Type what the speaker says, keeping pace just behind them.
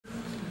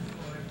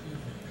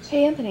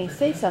Hey Anthony,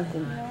 say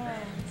something.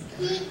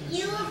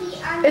 You will be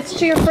on. It's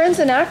to your friends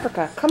in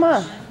Africa. Come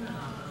on.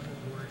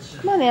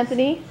 Come on,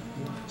 Anthony.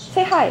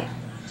 Say hi.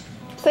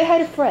 Say hi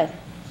to Fred.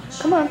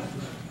 Come on.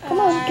 Come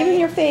on, give him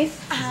your face.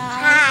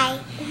 Hi.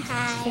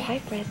 Say hi,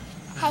 Fred.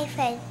 Hi,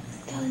 Fred.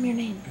 Tell him your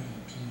name.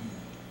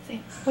 Say,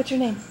 what's your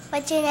name?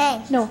 What's your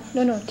name? No.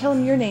 Tell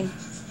him your name.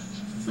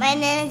 My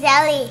name is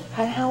Ellie.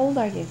 How old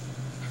are you?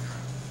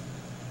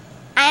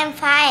 I am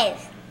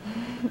 5.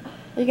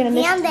 Are you gonna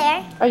miss? Is he on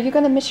there? Are you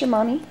gonna miss your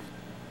mommy?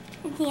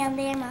 Is he on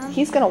there, Mom?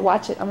 He's gonna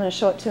watch it. I'm gonna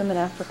show it to him in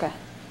Africa.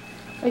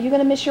 Are you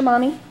gonna miss your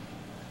mommy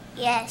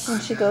Yes. when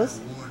she goes?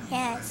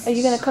 Yes. Are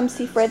you gonna come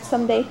see Fred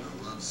someday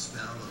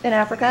in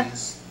Africa?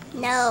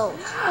 No.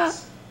 I'm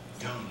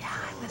gonna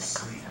come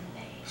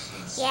someday.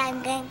 Yeah,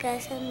 I'm gonna go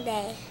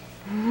someday.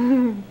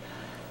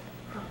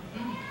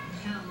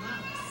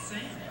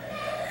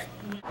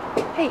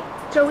 Hey,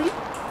 Joey.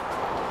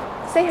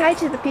 Say hi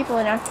to the people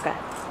in Africa.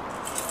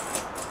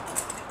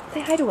 Say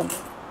hi to them.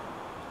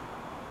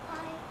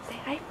 Hi. Say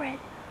hi, Fred.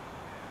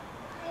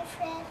 Hi,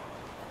 Fred.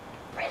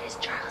 Fred is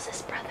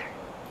Charles's brother.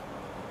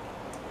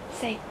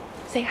 Say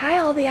hi,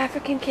 all the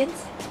African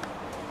kids.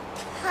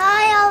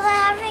 Hi, all the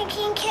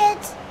African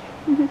kids.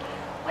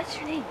 What's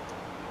your name?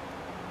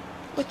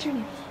 What's your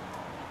name?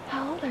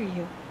 How old are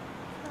you?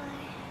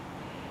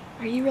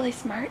 Are you really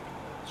smart?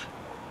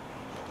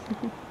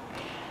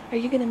 Are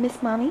you gonna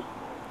miss mommy?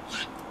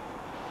 Yeah.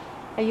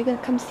 Are you gonna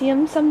come see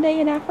him someday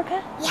in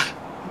Africa? Yeah.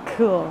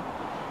 Cool.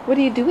 What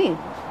are you doing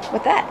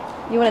with that?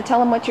 You want to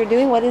tell him what you're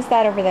doing? What is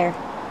that over there?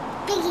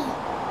 Piggy.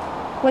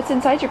 What's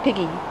inside your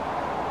piggy?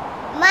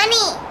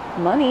 Money.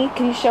 Money?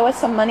 Can you show us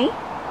some money?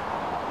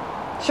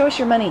 Show us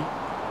your money.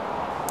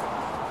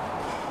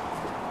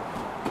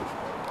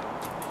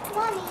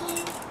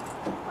 Mommy,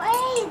 why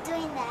are you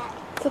doing that?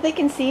 So they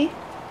can see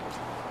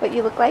what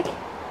you look like.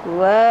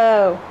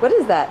 Whoa. What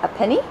is that? A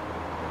penny?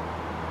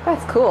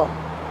 That's cool.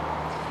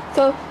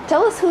 So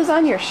tell us who's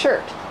on your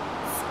shirt.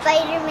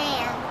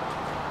 Spider-Man.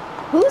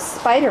 Who's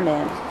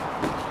Spider-Man?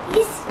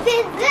 He's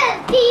the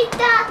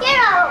pizza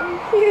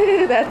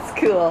hero. That's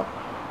cool.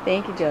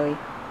 Thank you, Joey.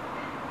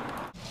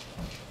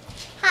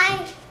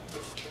 Hi.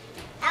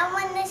 I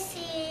want to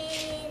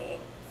see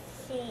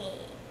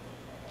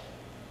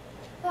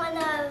one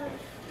of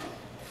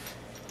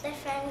the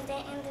friends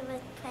that Andy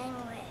was playing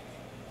with.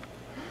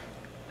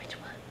 Which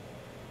one?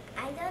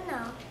 I don't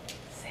know.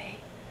 Say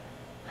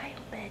hi,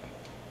 Obed.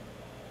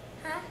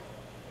 Huh?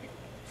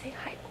 Say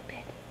hi,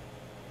 Obed.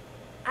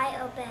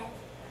 I Obed.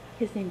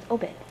 His name's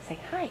Obed. Say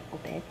hi,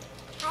 Obed.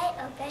 Hi,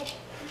 Obed.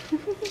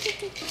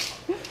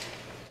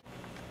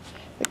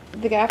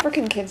 The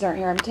African kids aren't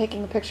here. I'm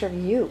taking a picture of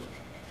you.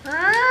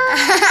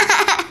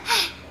 I'm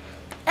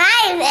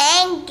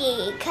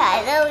angry,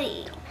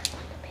 cuddly.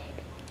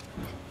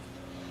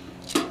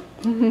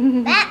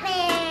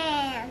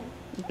 Batman.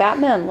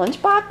 Batman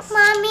lunchbox?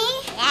 Mommy?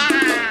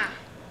 Yeah.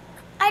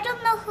 I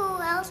don't know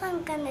who else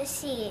I'm gonna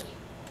see.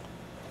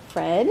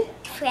 Fred?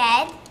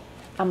 Fred.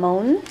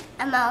 Amon?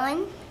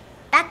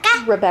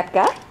 Becca.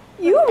 Rebecca?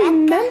 You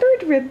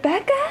remembered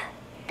Rebecca?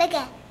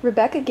 Becca.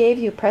 Rebecca gave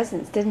you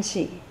presents, didn't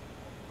she?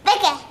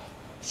 Becca.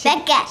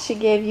 Becca. She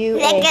gave you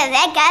Becca.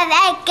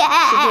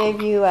 She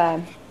gave you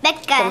some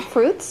Becca.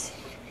 fruits.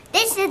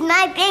 This is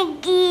my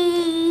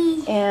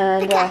pinky.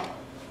 And Becca.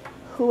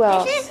 who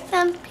else? This is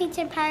from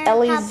Peter Pan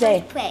Elise.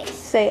 Papa's place.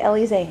 Say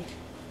Elise.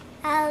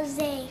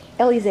 Elise.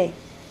 Elise.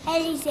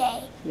 Elise.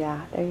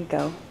 Yeah, there you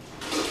go.